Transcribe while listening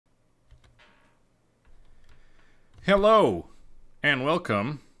Hello, and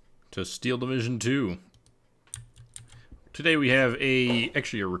welcome to Steel Division 2. Today we have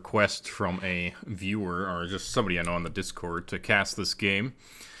actually a request from a viewer, or just somebody I know on the Discord, to cast this game.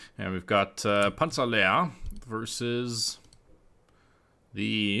 And we've got Leauge versus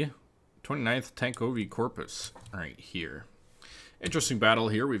the 29th Tank OV Corpus right here. Interesting battle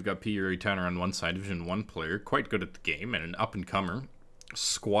here. We've got P. Tanner on one side, Division 1 player, quite good at the game, and an up-and-comer.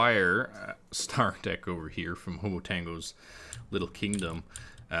 Squire Stardekk over here from Homotango's Little Kingdom.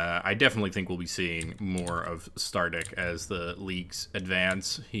 I definitely think we'll be seeing more of Stardekk as the leagues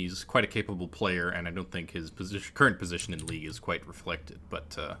advance. He's quite a capable player, and I don't think his current position in league is quite reflected.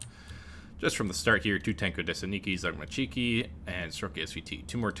 But just from the start here, 2 Tanko Desaniki, Zagmachiki, and Stroki SVT.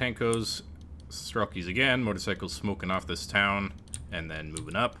 2 more Tankos, Strokis again, motorcycles smoking off this town, and then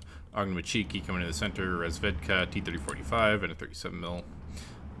moving up. Ognamachiki coming to the center, Rezvedka, T-3045, and a 37mm.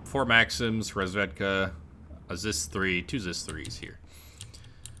 4 Maxims, Rezvedka, a Zis-3, 2 Zis-3s here.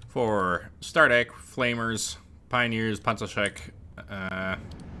 For Stardekk, Flamers, Pioneers, Panzershek,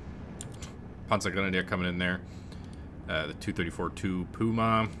 Panzergrenadier coming in there. The 234-2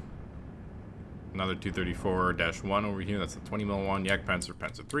 Puma. Another 234-1 over here, that's the 20mm one. Jagdpanzer,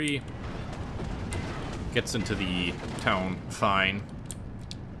 Panzer 3. Gets into the town fine,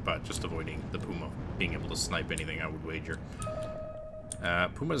 but just avoiding the Puma being able to snipe anything, I would wager.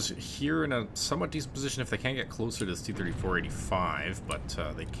 Puma's here in a somewhat decent position if they can get closer to this T-34-85,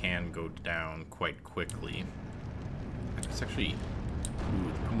 but they can go down quite quickly. It's actually...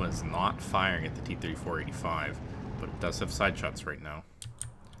 Ooh, the Puma is not firing at the T-34-85, but it does have side shots right now.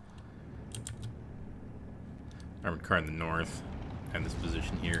 Armored car in the north, and this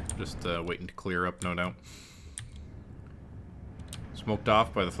position here, just waiting to clear up, no doubt. Smoked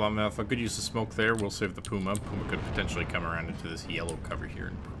off by the Flam Alpha. Good use of smoke there. We'll save the Puma. Puma could potentially come around into this yellow cover here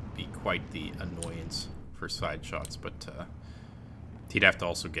and be quite the annoyance for side shots, but he'd have to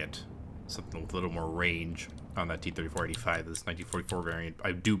also get something with a little more range on that T-34-85. This 1944 variant,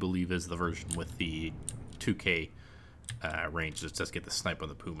 I do believe, is the version with the 2K range. Just does get the snipe on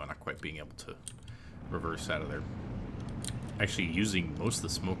the Puma, not quite being able to reverse out of there. Actually using most of the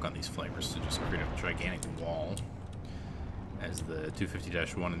smoke on these flamers to just create a gigantic wall as the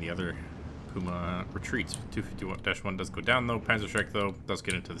 250-1 and the other Puma retreats. 250-1 does go down though. Panzershek though does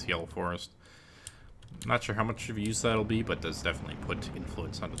get into this yellow forest. Not sure how much of a use that'll be, but does definitely put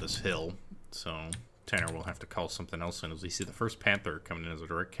influence onto this hill. So Tanner will have to call something else in as we see the first Panther coming in as a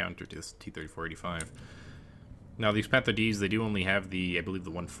direct counter to this T-34-85. Now these Panther Ds, they do only have the, I believe,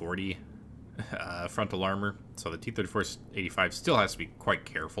 the 140 frontal armor, so the T-34-85 still has to be quite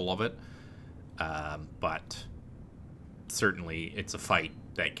careful of it, but certainly it's a fight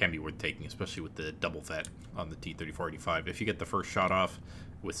that can be worth taking, especially with the double vet on the T-34-85. If you get the first shot off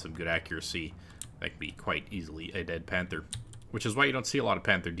with some good accuracy, that could be quite easily a dead Panther, which is why you don't see a lot of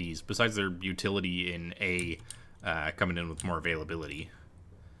Panther Ds, besides their utility in A, coming in with more availability.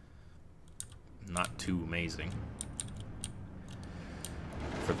 Not too amazing.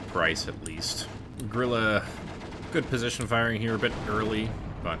 For the price, at least. Guerrilla, good position firing here, a bit early,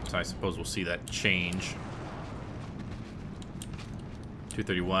 but I suppose we'll see that change.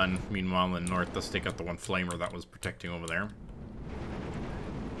 231, meanwhile, in the north does take out the 1 flamer that was protecting over there.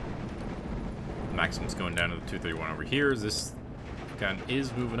 Maximum's going down to the 231 over here. This gun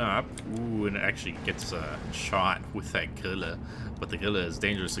is moving up. Ooh, and it actually gets a shot with that Guerrilla, but the Guerrilla is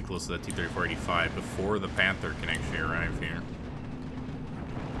dangerously close to that T-34-85 before the Panther can actually arrive here.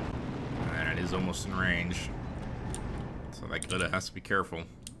 And it is almost in range, so that Guerrilla has to be careful.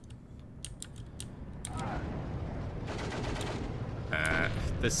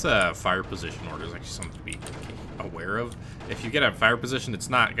 This fire position order is actually something to be aware of. If you get a fire position, it's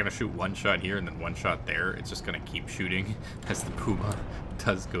not going to shoot 1 shot here and then 1 shot there. It's just going to keep shooting as the Puma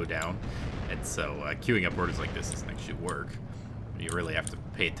does go down. And so queuing up orders like this doesn't actually work. You really have to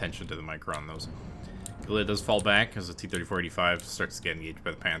pay attention to the micro on those. Guerrilla does fall back as the T-34-85 starts to get engaged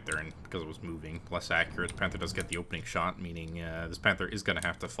by the Panther, and because it was moving less accurate, the Panther does get the opening shot, meaning this Panther is going to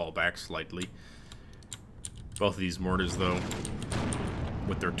have to fall back slightly. Both of these mortars, though,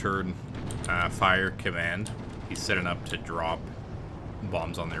 with their turn fire command, he's setting up to drop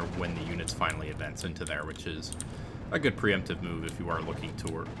bombs on there when the units finally advance into there, which is a good preemptive move if you are looking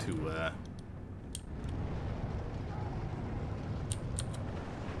to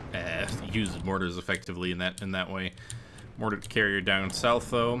use mortars effectively in that way. Mortar carrier down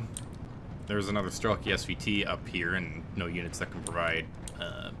south, though. There's another Stroki SVT up here, and no units that can provide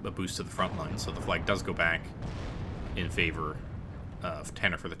a boost to the front line, so the flag does go back in favor of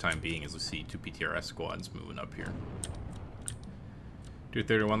Tanner for the time being, as we see 2 PTRS squads moving up here.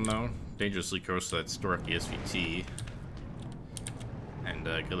 231 though, dangerously close to that Stardekk SVT. And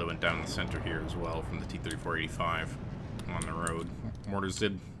Gilla went down in the center here as well from the T-3485 on the road. Mortars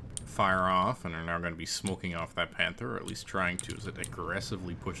did fire off and are now going to be smoking off that Panther, or at least trying to, as it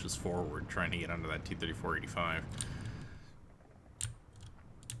aggressively pushes forward, trying to get under that T-3485.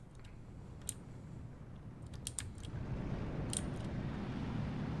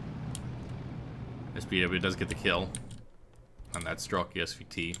 SPW does get the kill on that Stardekk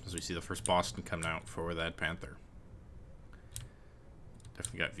SVT, as we see the first Boston coming out for that Panther.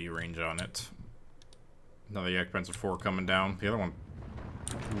 Definitely got view range on it. Another Yak Panzer IV coming down. The other one,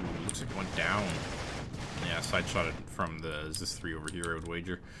 ooh, looks like it went down. Yeah, side shot it from the ZIS-3 over here, I would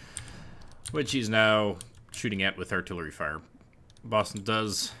wager. Which he's now shooting at with artillery fire. Boston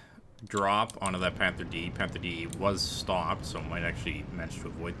does drop onto that Panther D. Panther D was stopped, so might actually manage to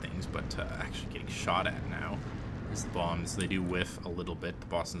avoid things, but actually getting shot at now is the bombs. They do whiff a little bit. The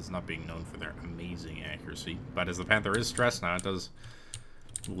Boston's not being known for their amazing accuracy, but as the Panther is stressed now, it does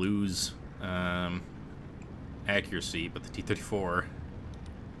lose accuracy, but the T-34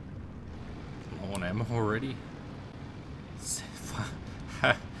 low on ammo already.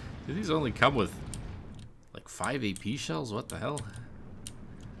 Do these only come with like 5 AP shells? What the hell?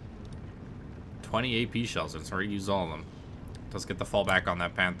 20 AP shells, and it's already used all of them. Does get the fallback on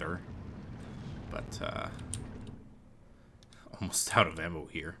that Panther, but almost out of ammo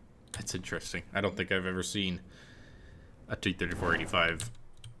here. That's interesting. I don't think I've ever seen a T-3485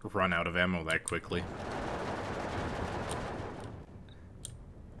 run out of ammo that quickly.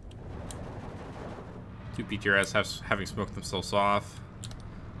 Two PTRS having smoked themselves off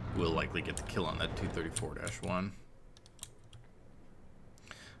will likely get the kill on that 234-1.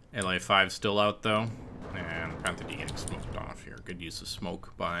 LA5 still out though, and Panther D getting smoked off here. Good use of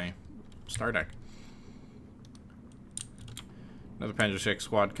smoke by Stardekk. Another Panzer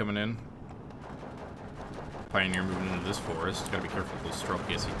squad coming in. Pioneer moving into this forest. Gotta be careful with those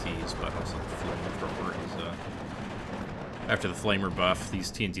Stardekk SETs, but also the flamethrower is after the flamer buff,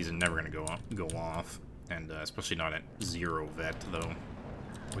 these TNTs are never gonna go off, and especially not at 0 vet though.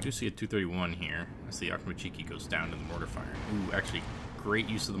 We do see a 231 here as the Akhmachiki goes down to the mortar fire. Ooh, actually great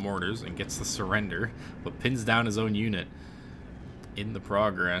use of the mortars and gets the surrender, but pins down his own unit in the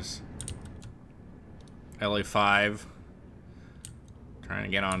progress. LA5 trying to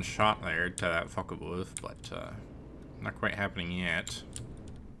get on shot there to that Focke-Wulf, but not quite happening yet,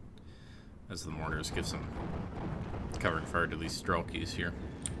 as the mortars give some covering fire to these Stardekkies here.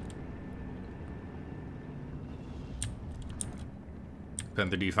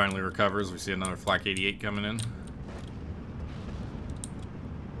 Panther D finally recovers. We see another Flak 88 coming in.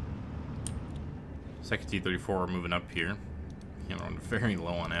 Second T-34 moving up here. You know, very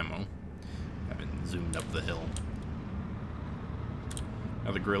low on ammo. Haven't zoomed up the hill.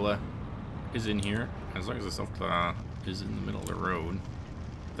 Now the Gorilla is in here. As long as the self-claw is in the middle of the road,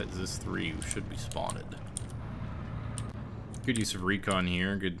 that ZIS-3 should be spotted. Good use of recon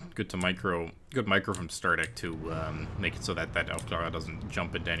here. Good micro from Stardekk to make it so that that Elfclaw doesn't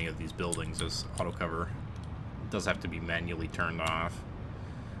jump into any of these buildings, as auto cover does have to be manually turned off.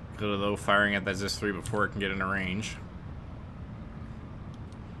 Good though, firing at that ZIS-3 before it can get into range.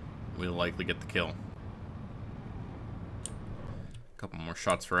 We'll likely get the kill. Couple more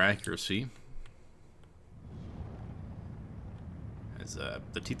shots for accuracy. As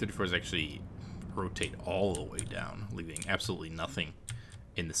the T-34s actually rotate all the way down, leaving absolutely nothing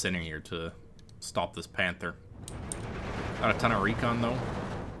in the center here to stop this Panther. Not a ton of recon though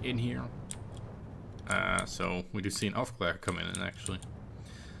in here. So we do see an Elfclaw come in, and actually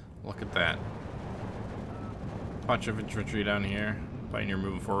look at that. Bunch of infantry down here. Pioneer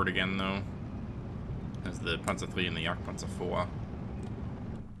moving forward again though, as the Panzer III and the Yak Panzer IV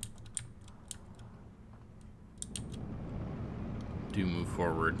do move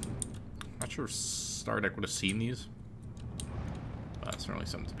forward. Not sure if Stardekk would have seen these, but certainly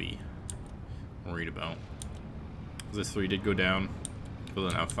something to be worried about. ZIS-3 did go down,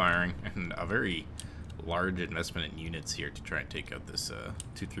 Killa now firing, and a very large investment in units here to try and take out this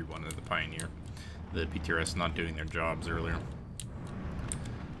 231 of the Pioneer. The PTRS not doing their jobs earlier.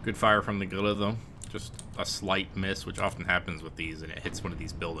 Good fire from the Gorilla though. Just a slight miss, which often happens with these, and it hits one of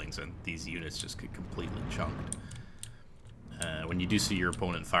these buildings, and these units just get completely chunked. When you do see your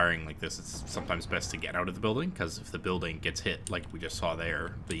opponent firing like this, it's sometimes best to get out of the building, because if the building gets hit, like we just saw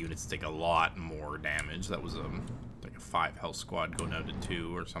there, the units take a lot more damage. That was like a 5 health squad going down to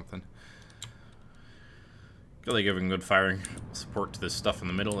 2 or something. Really giving good firing support to this stuff in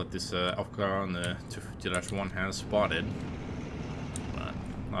the middle that this Elfclaw on the 250-1 has spotted. But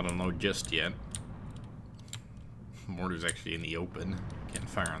not on load just yet. mortars actually in the open. Can't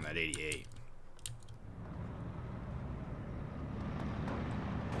fire on that 88.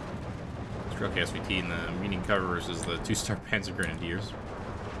 Stroke SVT in the median cover versus the 2-star Panzer Grenadiers.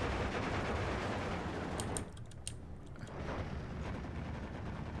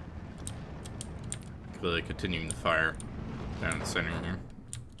 Clearly continuing the fire down in the center here.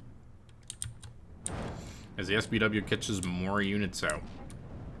 As the SBW catches more units out.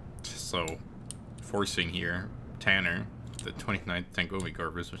 So, forcing here Tanner, the 29th Tankovi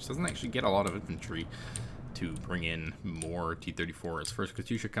Corpus, which doesn't actually get a lot of infantry, to bring in more T-34s. First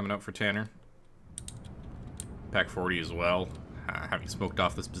Katyusha coming out for Tanner. Pak-40 as well. Having smoked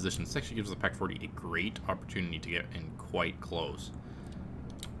off this position, this actually gives the Pak-40 a great opportunity to get in quite close.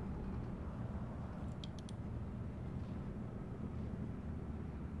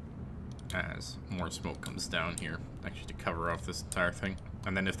 As more smoke comes down here, actually to cover off this entire thing.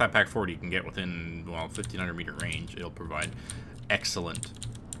 And then if that Pak-40 can get within, well, 1,500 meter range, it'll provide excellent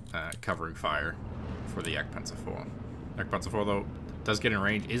covering fire for the Jagdpanzer IV. Jagdpanzer IV, though, does get in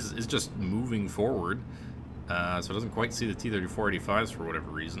range, is just moving forward, so it doesn't quite see the T-34-85s for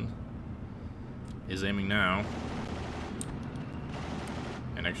whatever reason. Is aiming now.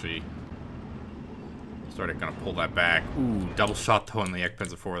 And actually, Stardekk gonna pull that back. Ooh, double shot though on the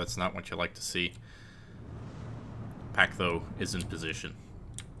Jagdpanzer IV. That's not what you like to see. Pak though is in position.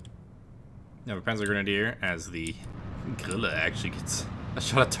 Now the Panzer Grenadier, as the Grille actually gets a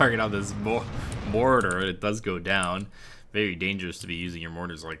shot at target on this mortar, it does go down. Very dangerous to be using your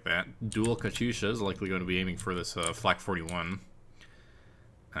mortars like that. Dual Katyushas, likely going to be aiming for this Flak 41.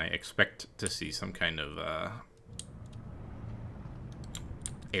 I expect to see some kind of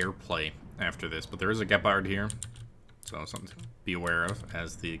airplay after this, but there is a Gepard here, so something to be aware of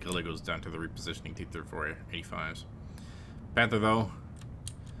as the Grille goes down to the repositioning T-34-85s. Panther though,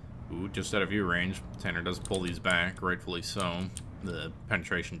 ooh, just out of view range. Tanner does pull these back, rightfully so. The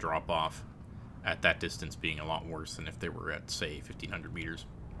penetration drop off at that distance being a lot worse than if they were at, say, 1,500 meters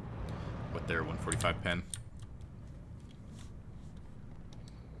with their 145 pen.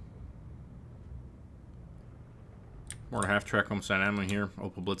 More half-track homicide ammo here.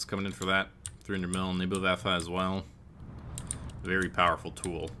 Opal Blitz coming in for that. 300 mil Nebelwaffe as well. Very powerful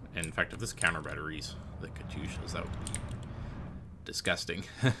tool. And in fact, if this counter batteries the Katyushas, that would be disgusting.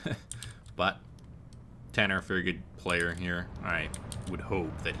 But Tanner, a very good player here. I would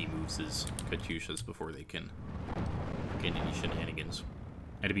hope that he moves his Katyushas before they can get any shenanigans.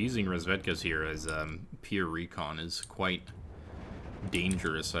 And to be using Razvedkas here as peer recon is quite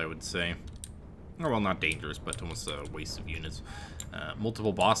dangerous, I would say. Or, well, not dangerous, but almost a waste of units.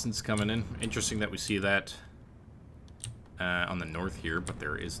 Multiple Bostons coming in. Interesting that we see that on the north here, but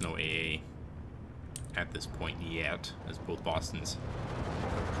there is no AA at this point yet, as both Bostons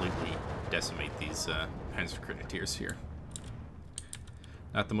completely decimate these Panzer Grenadiers here.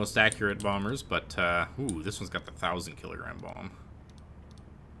 Not the most accurate bombers, but, ooh, this one's got the 1,000-kilogram bomb.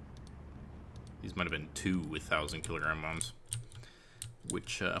 These might have been 2 with 1,000-kilogram bombs,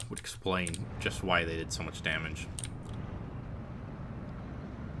 which would explain just why they did so much damage.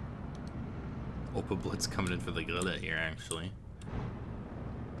 Opal Blitz coming in for the Grille here, actually.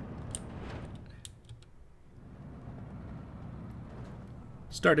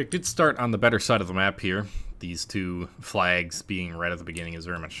 Stardekk did start on the better side of the map here. These two flags being red at the beginning is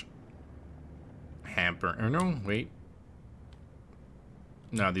very much hamper. Or no, wait.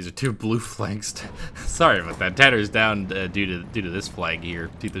 No, these are two blue flags. Sorry about that. Tanner's down due to this flag here.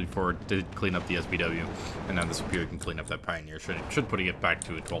 T-34 did clean up the SBW, and now the Superior can clean up that Pioneer. Should put it back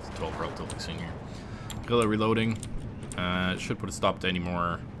to a 12-12 relatively soon here. Grille reloading. Should put a stop to any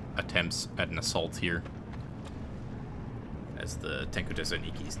more attempts at an assault here, as the Tenko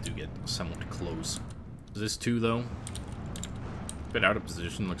Thessalonikis do get somewhat close. This too, though, a bit out of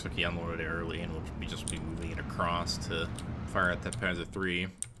position. Looks like he unloaded it early, and will just be moving it across to fire at that Panzer III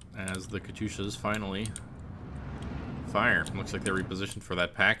as the Katyushas finally fire. Looks like they're repositioned for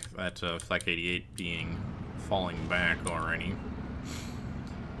that pack, that Flak 88 falling back already.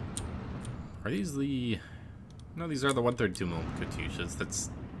 Are these the... No, these are the 132mm Katyushas. That's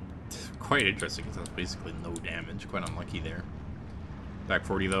quite interesting because that's basically no damage. Quite unlucky there. Back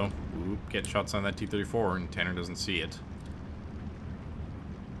 40 though. Oop, get shots on that T-34 and Tanner doesn't see it.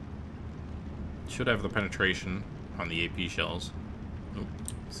 Should have the penetration on the AP shells. Oop,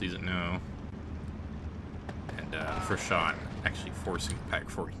 sees it now. And first shot actually forcing Pak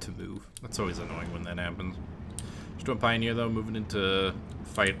 40 to move. That's always annoying when that happens. Just Pioneer though, moving into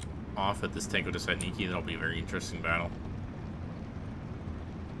fight off at this Tenko Thessaloniki. That'll be a very interesting battle,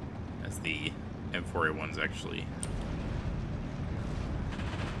 as the M4A1's actually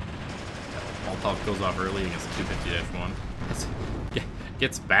Molotov goes off early against the 250-1.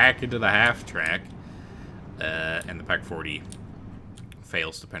 Gets back into the half-track. And the Pak-40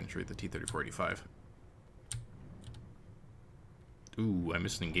 fails to penetrate the T-34-85. Ooh, I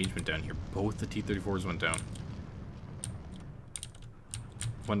missed an engagement down here. Both the T-34s went down.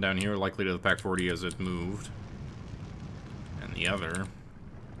 One down here, likely to the Pak-40 as it moved. And the other...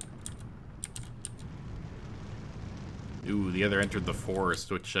 Ooh, the other entered the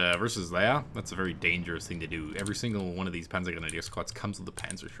forest, which, versus Leauge, that's a very dangerous thing to do. Every single one of these Panzergrenadier squads comes with a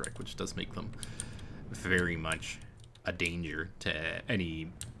Panzerschreck, which does make them very much a danger to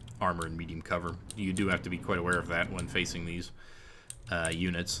any armor and medium cover. You do have to be quite aware of that when facing these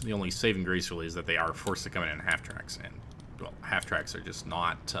units. The only saving grace really is that they are forced to come in half-tracks, and, well, half-tracks are just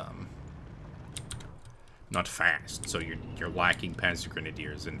not fast, so you're lacking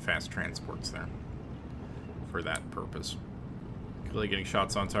Panzergrenadiers and fast transports there. For that purpose. Clearly getting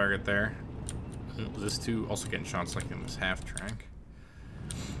shots on target there. This too also getting shots like in this half track.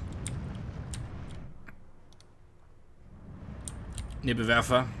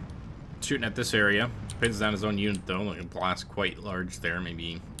 Nibbewerfer shooting at this area. Pins down his own unit though. Like a blast quite large there.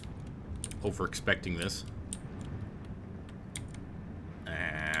 Maybe over expecting this.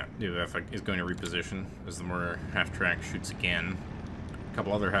 Nibbewerfer is going to reposition as the mortar half track shoots again. A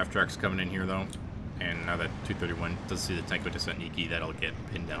couple other half tracks coming in here though. And now that 231 does see the tank with descent Niki, that'll get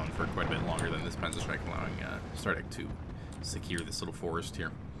pinned down for quite a bit longer than this Panzerschreck, allowing Stardekk to secure this little forest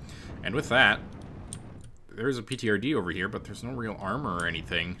here. And with that, there is a PTRD over here, but there's no real armor or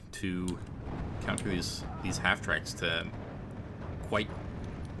anything to counter these half-tracks to quite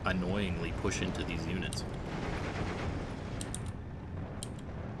annoyingly push into these units.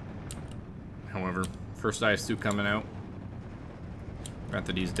 However, first IS-2 coming out.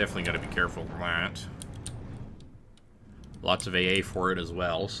 Panther D's definitely got to be careful of that. Lots of AA for it as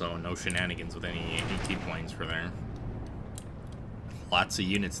well, so no shenanigans with any AT planes for there. Lots of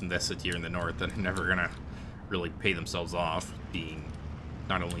units invested here in the north that are never going to really pay themselves off, being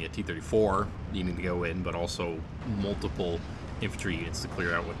not only a T-34 needing to go in, but also multiple infantry units to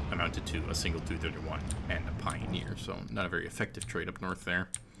clear out what amounted to a single 231 and a Pioneer, so not a very effective trade up north there.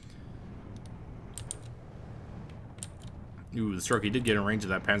 Ooh, the Stroke did get in range of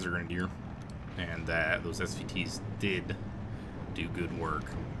that Panzergrenadier, and those SVTs did do good work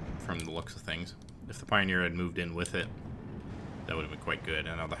from the looks of things. If the Pioneer had moved in with it, that would have been quite good.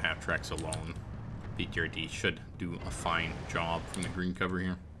 And now the half tracks alone, PTRD should do a fine job from the green cover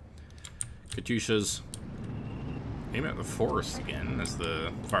here. Katyushas aim at the forest again as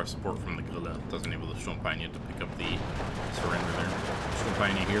the fire support from the Guerrilla doesn't enable the Sturmpioneer to pick up the surrender there.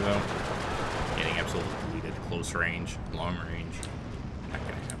 Sturmpioneer here though, getting absolutely deleted. Close range, long range, not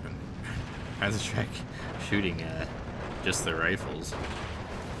gonna happen. Panzerschreck shooting just the rifles.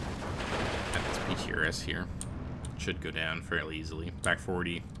 And it's PTRS here. Should go down fairly easily.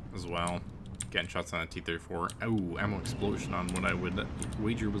 Pak-40 as well. Getting shots on a T-34. Oh, ammo explosion on what I would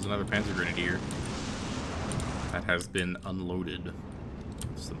wager was another Panzergrenadier. That has been unloaded.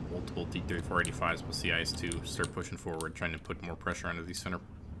 Some multiple T-34-85s plus the IS-2 start pushing forward, trying to put more pressure onto these center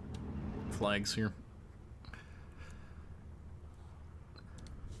flags here.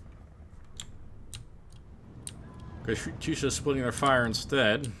 Katyusha splitting their fire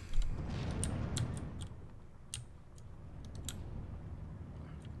instead.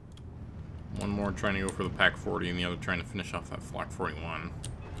 One more trying to go for the Pak-40 and the other trying to finish off that Flak 41.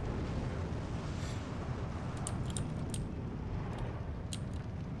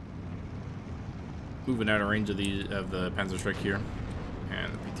 Moving out of range of the Panzerschreck here,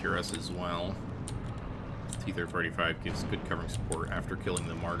 and the PTRS as well. T-34-85 gives good covering support after killing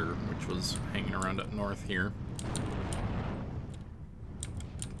the Martyr, which was hanging around up north here.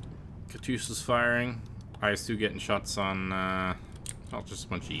 Katyusha's firing. IS-2 getting shots on not just a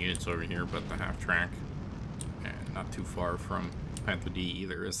bunch of units over here, but the half track, and not too far from Panther D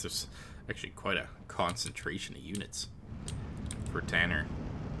either. As there's actually quite a concentration of units for Tanner.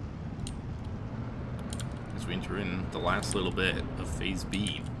 As we enter in the last little bit of Phase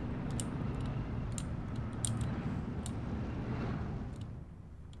B.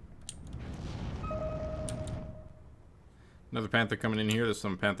 Another Panther coming in here. There's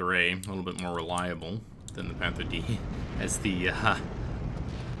some Panther A, a little bit more reliable than the Panther D, as the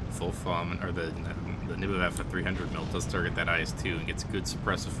full FOM, or the Nibbewerfer 300 does target that IS-2 and gets good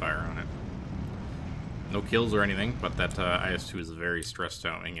suppressive fire on it. No kills or anything, but that IS-2 is very stressed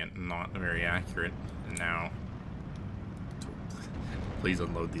out and not very accurate. And now, please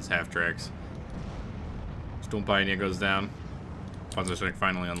unload these half tracks. Sturmpioneer goes down. Panzerschreck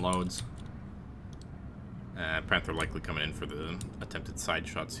finally unloads. Panther likely coming in for the attempted side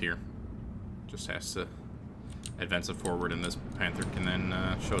shots here. Just has to advance it forward, and this Panther can then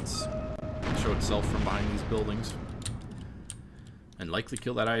show itself from behind these buildings. And likely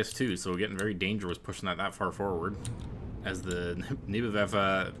kill that IS-2, so we're getting very dangerous pushing that far forward. As the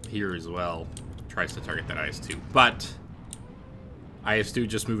Nebeveva here as well tries to target that IS-2. But IS-2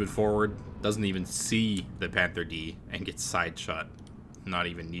 just moving forward, doesn't even see the Panther D, and gets side shot. Not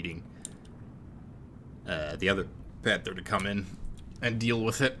even needing the other Panther to come in and deal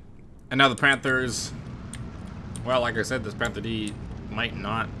with it. And now the Panthers, well, like I said, this Panther D might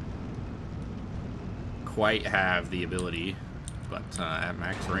not quite have the ability, but at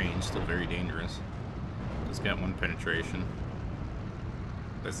max range, still very dangerous. Just got one penetration.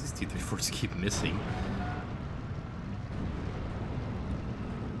 As these T-34s keep missing.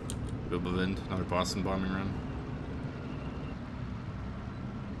 Bilbovind, another Boston bombing run.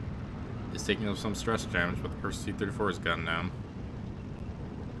 Is taking up some stress damage, but the first T-34 is gunned down.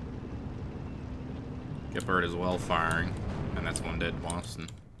 Gepard as well firing, and that's one dead Boston.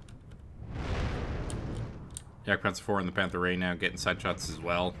 Yak Panther 4 and the Panther Ray now getting side shots as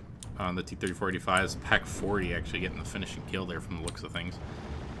well. The T-34-85's Pac 40 actually getting the finishing kill there from the looks of things.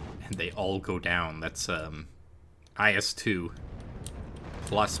 And they all go down. That's IS-2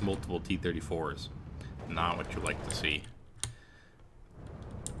 plus multiple T-34s. Not what you like to see.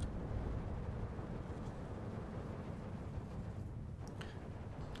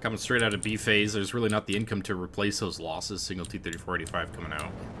 Coming straight out of B phase, there's really not the income to replace those losses. Single T-34-85 coming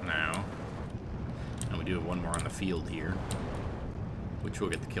out now. And we do have one more on the field here, which will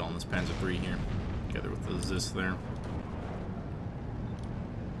get the kill on this Panzer III here, together with the Zis there.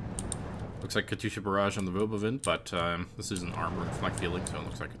 Looks like Katyusha barrage on the Vilbovind, but this is an armor and flak fielding, so it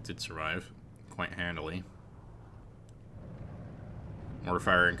looks like it did survive quite handily. Mortar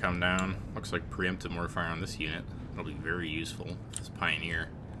fire and come down. Looks like preemptive mortar fire on this unit. It'll be very useful. This Pioneer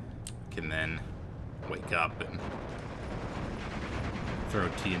can then wake up and throw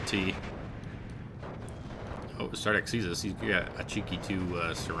TNT. Oh, Stardekk sees this. He's got a cheeky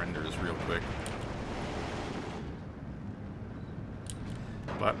 2 surrenders real quick.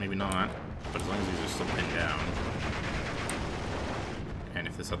 But maybe not. But as long as these are still pinned down. And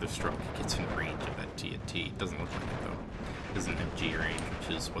if this other stroke gets in range of that TNT, it doesn't look like it though. It isn't MG range,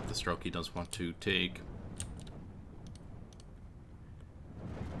 which is what the Strokey does want to take.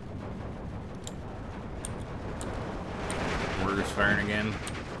 Mortar's firing again.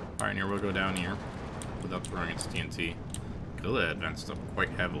 Pioneer will go down here without throwing its TNT. Guerrilla advanced up quite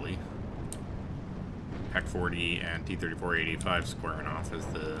heavily. Pac 40 and T-34-85 squaring off as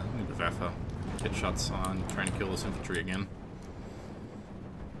the Nebeveva hit shots on trying to kill this infantry again.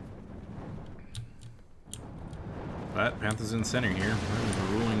 But Panther's in center here.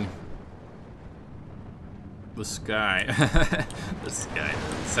 We're ruling the sky. The sky,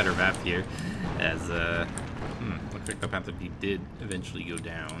 center map here. As looks like the Panther D did eventually go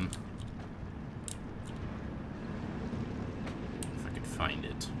down. If I could find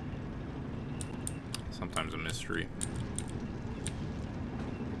it. Sometimes a mystery.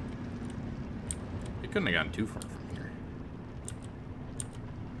 It couldn't have gotten too far from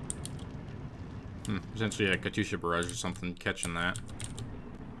here. Potentially a Katyusha barrage or something catching that.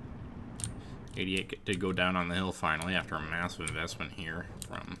 88 did go down on the hill finally after a massive investment here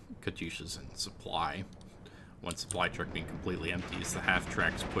from Katyushas and supply. One supply truck being completely empty as the half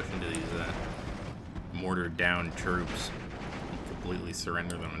tracks push into these mortared down troops and completely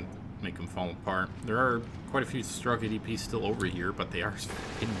surrender them and make them fall apart. There are quite a few Stroke ADPs still over here, but they are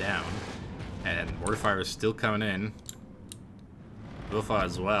pinned down. And mortar fire is still coming in. Wilfa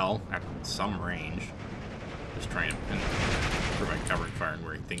as well, at some range. Just trying to provide covering fire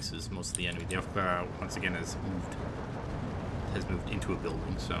where he thinks is most of the enemy. The Alpha, once again, has moved into a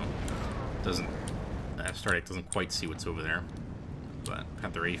building, so doesn't Stardekk doesn't quite see what's over there. But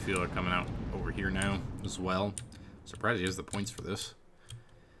Panther A field are coming out over here now as well. Surprised he has the points for this.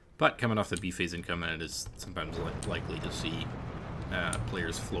 But coming off the B phase income, it is sometimes likely to see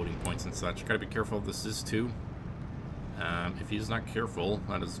players floating points and such. Gotta be careful of this is too. If he's not careful,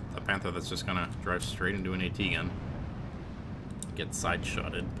 that is a Panther that's just gonna drive straight into an AT gun. Get side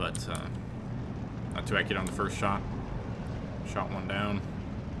shotted, but not too accurate on the first shot. Shot one down.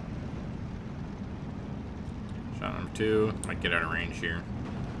 Shot number 2, might get out of range here.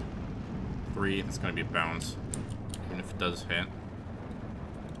 3, it's gonna be a bounce, even if it does hit.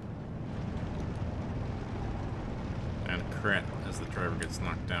 And a crit as the driver gets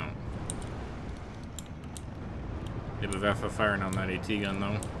knocked down. Nebeveva firing on that AT gun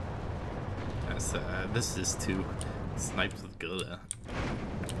though. That's, this is 2 snipes with Guerrilla.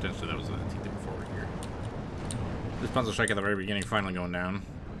 Potentially that was a T-34 here. This Panzer strike at the very beginning finally going down.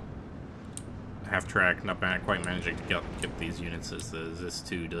 half track, not quite managing to get these units as the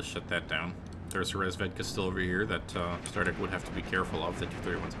ZIS-2 does shut that down. There's a Resvedka still over here that Stardekk would have to be careful of. The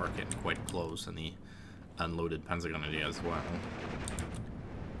 231s are getting quite close, and the unloaded Panzergrenadier as well.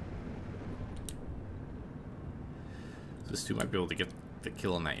 ZIS-2 might be able to get the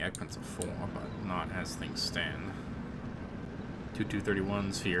kill on that Jagdpanzer 4, but not as things stand. Two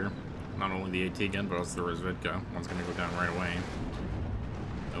 231s here. Not only the AT again, but also the Resvedka. One's going to go down right away.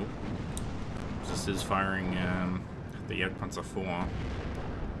 Nope. This is firing the Jagdpanzer 4.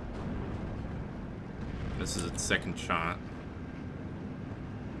 This is its second shot.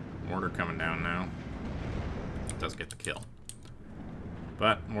 Mortar coming down now. It does get the kill.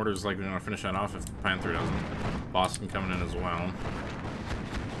 But Mortar's likely going to finish that off if the Panther doesn't. Boston coming in as well.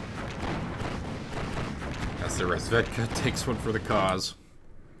 As the Resvedka takes one for the cause.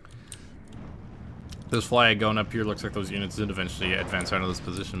 This flag going up here looks like those units did eventually advance out of this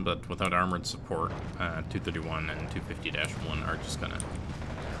position, but without armored support, 231 and 250-1 are just going to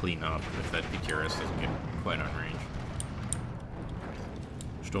clean up if that PTRS doesn't get quite on range.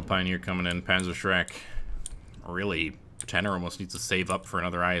 Still Pioneer coming in, Panzerschreck. Really, Tanner almost needs to save up for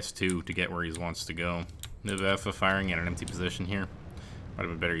another IS-2 to get where he wants to go. Niveffa firing in an empty position here. Might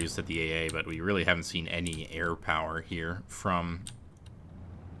have been better used at the AA, but we really haven't seen any air power here from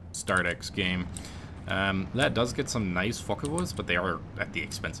Stardekk's game. That does get some nice Focke-Wulfs, but they are at the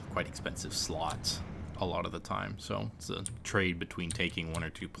quite expensive slots a lot of the time. So it's a trade between taking one or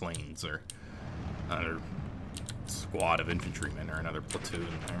two planes or another squad of infantrymen or another platoon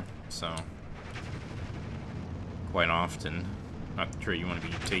there. So quite often, not the trade you want to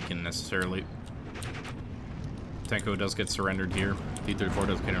be taking necessarily. Tenko does get surrendered here. T-34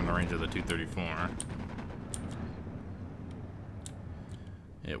 does get in the range of the 234.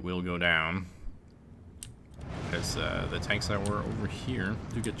 It will go down. As the tanks that were over here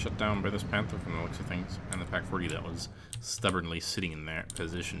do get shut down by this Panther from the looks of things. And the Pak-40 that was stubbornly sitting in that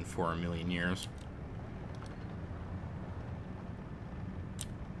position for a million years.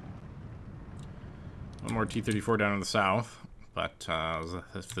 One more T-34 down in the south. But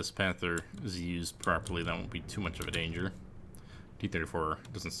if this Panther is used properly, that won't be too much of a danger. T-34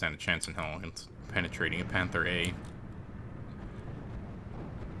 doesn't stand a chance in hell against penetrating a Panther A.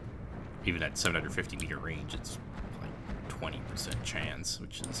 Even at 750 meter range, it's like 20% chance,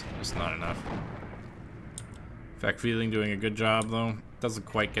 which is just not enough. Fact Feeling doing a good job, though. Doesn't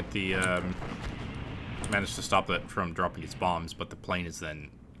quite get the... manage to stop that from dropping its bombs, but the plane is then...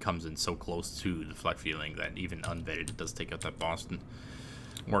 comes in so close to the Flak Feeling that even unvetted, it does take out that Boston.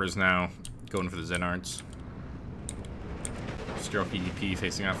 Mortars now going for the Zenarts. Stroke EDP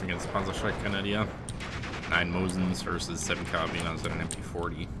facing off against Panzerschreck Canada. 9 Mosens versus 7 Carabinas and an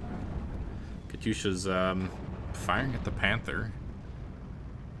MP40. Katyusha's firing at the Panther.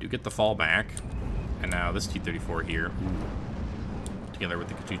 Do get the fallback. And now this T-34 here, ooh, together with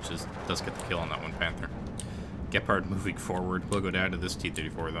the Katyushas, does get the kill on that one Panther. Gepard moving forward. We'll go down to this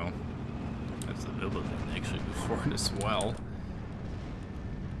T-34 though. That's the Bilbo thing actually before it as well.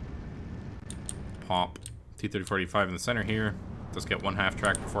 Pop. T-34-85 in the center here. Does get one half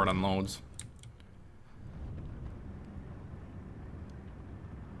track before it unloads.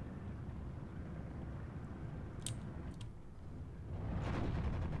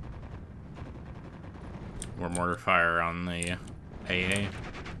 More mortar fire on the AA.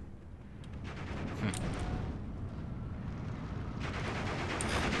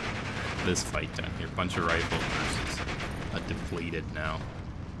 This fight down here, bunch of rifles versus a depleted now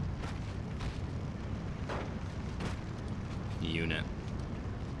unit.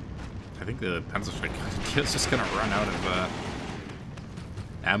 I think the Panzerschreck is just gonna run out of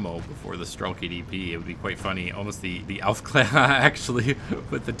ammo before the Strelk ADP. It would be quite funny. Almost the Aufklär actually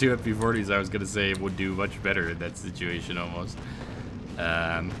with the 2 MP40s. I was gonna say would do much better in that situation almost.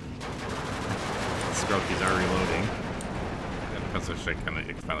 Strelkies are reloading. Panzerschreck kind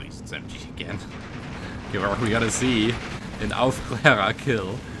of finally used its MG again. Okay, well, we gotta see an Aufklärer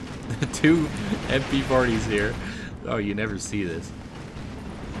kill. 2 MP40s here. Oh, you never see this.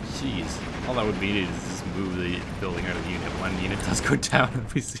 Jeez. All that would be needed is just move the building out of the unit. One unit does go down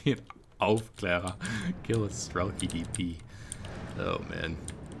and we see an Aufklärer kill a Strelk EDP. Oh man.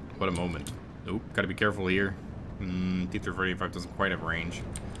 What a moment. Oop, gotta be careful here. T-35 doesn't quite have range.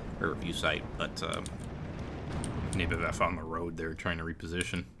 Or view sight, but Nibevef on the road there trying to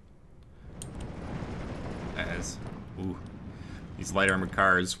reposition. As, ooh, these light armored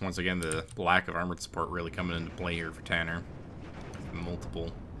cars, once again, the lack of armored support really coming into play here for Tanner.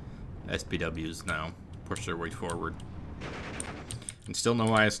 Multiple SPWs now push their way forward. And still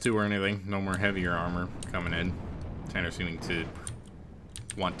no IS-2 or anything, no more heavier armor coming in. Tanner seeming to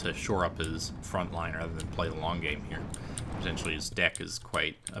want to shore up his front line rather than play the long game here. Potentially his deck is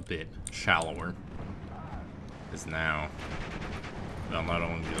quite a bit shallower. Is now, well, not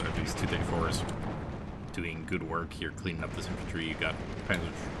only are these 234s doing good work here, cleaning up this infantry, you got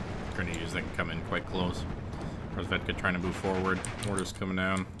Panzer Grenadiers that can come in quite close. Rosvetka trying to move forward, mortars coming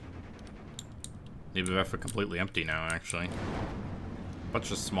down. Leauge completely empty now, actually.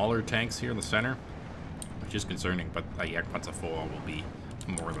 Bunch of smaller tanks here in the center, which is concerning, but a Jagdpanzer full will be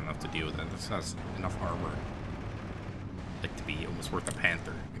more than enough to deal with it. This has enough armor, like, to be almost worth a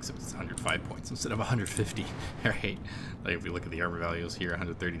Panther, except it's 105 points instead of 150. Right? Like, if we look at the armor values here,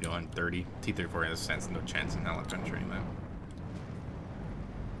 130 to 130, T-34 has stands no chance in hell of penetrating that.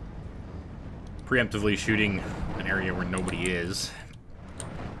 Preemptively shooting an area where nobody is.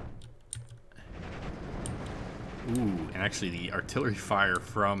 Ooh, and actually the artillery fire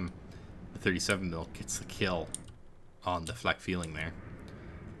from the 37mm gets the kill on the flak feeling there,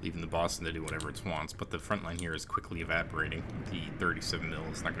 leaving the Boston to do whatever it wants, but the front line here is quickly evaporating. The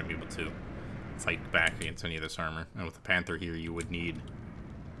 37mm is not going to be able to fight back against any of this armor, and with the Panther here you would need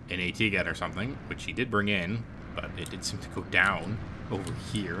an AT gun or something, which he did bring in, but it did seem to go down over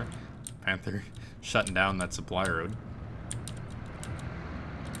here. Panther shutting down that supply road.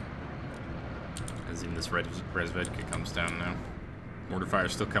 As even this Resvedka comes down now. Mortar fire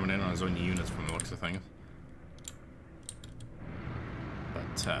still coming in on his own units from the looks of things.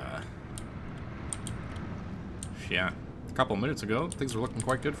 But, yeah. A couple of minutes ago, things were looking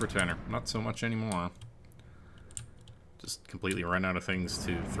quite good for Tanner. Not so much anymore. Just completely run out of things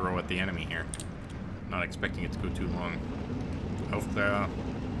to throw at the enemy here. Not expecting it to go too long. Alfka...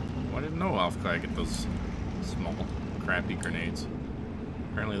 Well, I didn't know Alfka get those small, crappy grenades.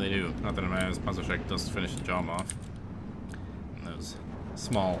 Apparently they do. Not that it matters. Panzerschreck does finish the job off. And those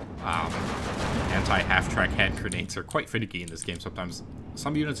small anti-half-track hand grenades are quite finicky in this game sometimes.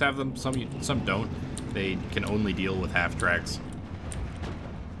 Some units have them, some don't. They can only deal with half-tracks.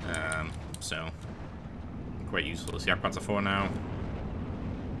 So, quite useful. This Jagdpanzer 4 now.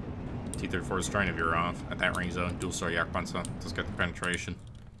 T-34 is trying to veer off at that range zone. Dual-star Jagdpanzer. Just got the penetration.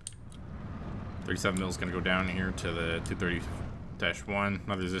 37mm is going to go down here to the 230-1.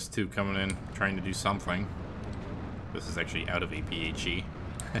 Now there's this 2 coming in, trying to do something. This is actually out of APHE.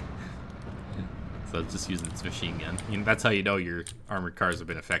 So it's just using its machine gun. I mean, that's how you know your armored cars have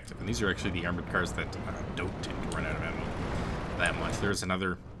been effective. And these are actually the armored cars that don't tend to run out of ammo that much. There's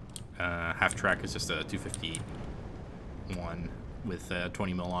another half-track. It's just a 251 with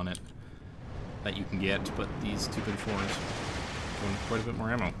 20mm on it that you can get, but these 234s going quite a bit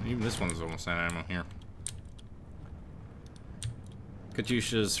more ammo. Even this one's almost out of ammo here.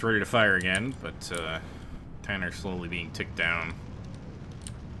 Katyusha's ready to fire again, but Tanner slowly being ticked down.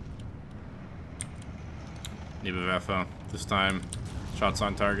 Leauge this time. Shots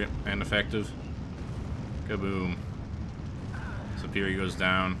on target and effective. Kaboom. Superior goes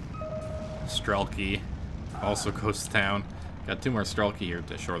down. Strelke also goes down. Got 2 more Strelke here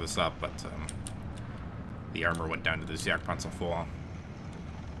to shore this up, but the armor went down to this Jagdpanzer 4.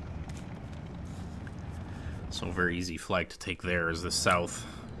 So very easy flag to take there as the south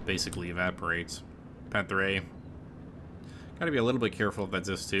basically evaporates. Panther A. Gotta be a little bit careful if that's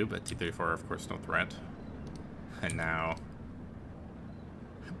this too, but T-34 of course no threat. And now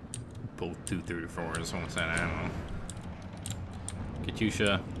both 234s almost out of ammo.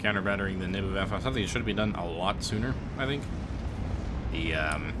 Katyusha counter-battering the Leauge. Something that should have been done a lot sooner, I think. The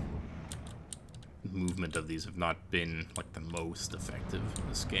movement of these have not been like the most effective in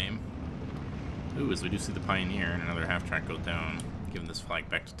this game. Ooh, as we do see the Pioneer and another half-track go down, giving this flag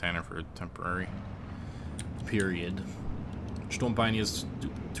back to Tanner for a temporary period. Sturm Pioneers,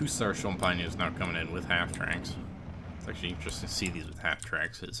 2-star Sturm Pioneers now coming in with half-tracks. It's actually interesting to see these with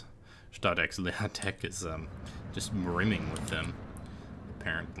half-tracks, as Stardekk's Leauge is just brimming with them,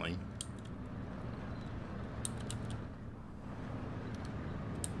 apparently.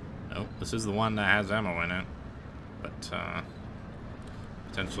 Oh, this is the one that has ammo in it, but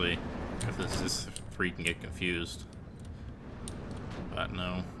potentially if this is 3 can get confused. But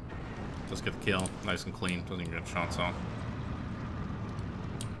no. Let's get the kill. Nice and clean. Doesn't even get shots off.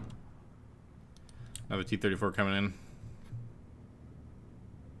 Another T-34 coming in.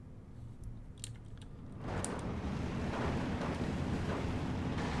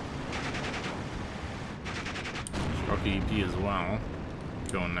 Stroke EP as well.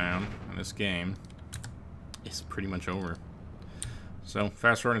 Going down. And this game is pretty much over. So,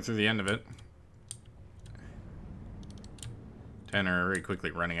 fast running through the end of it. Tanner very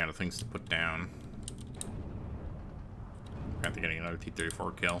quickly running out of things to put down. Panther getting another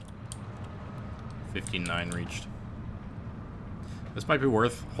T-34 kill. 15-9 reached. This might be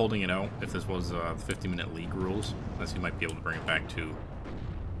worth holding it out if this was 50-minute league rules, unless he might be able to bring it back to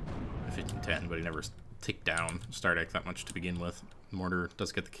 15-10, but he never ticked down Stardekk that much to begin with. Mortar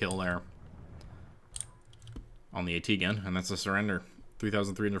does get the kill there on the AT gun, and that's a surrender.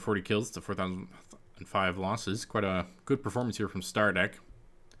 3,340 kills to 4,005 losses. Quite a good performance here from Stardekk.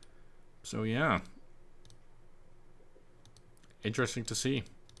 So yeah, interesting to see.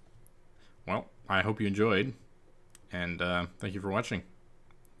 Well, I hope you enjoyed, and thank you for watching.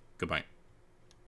 Goodbye.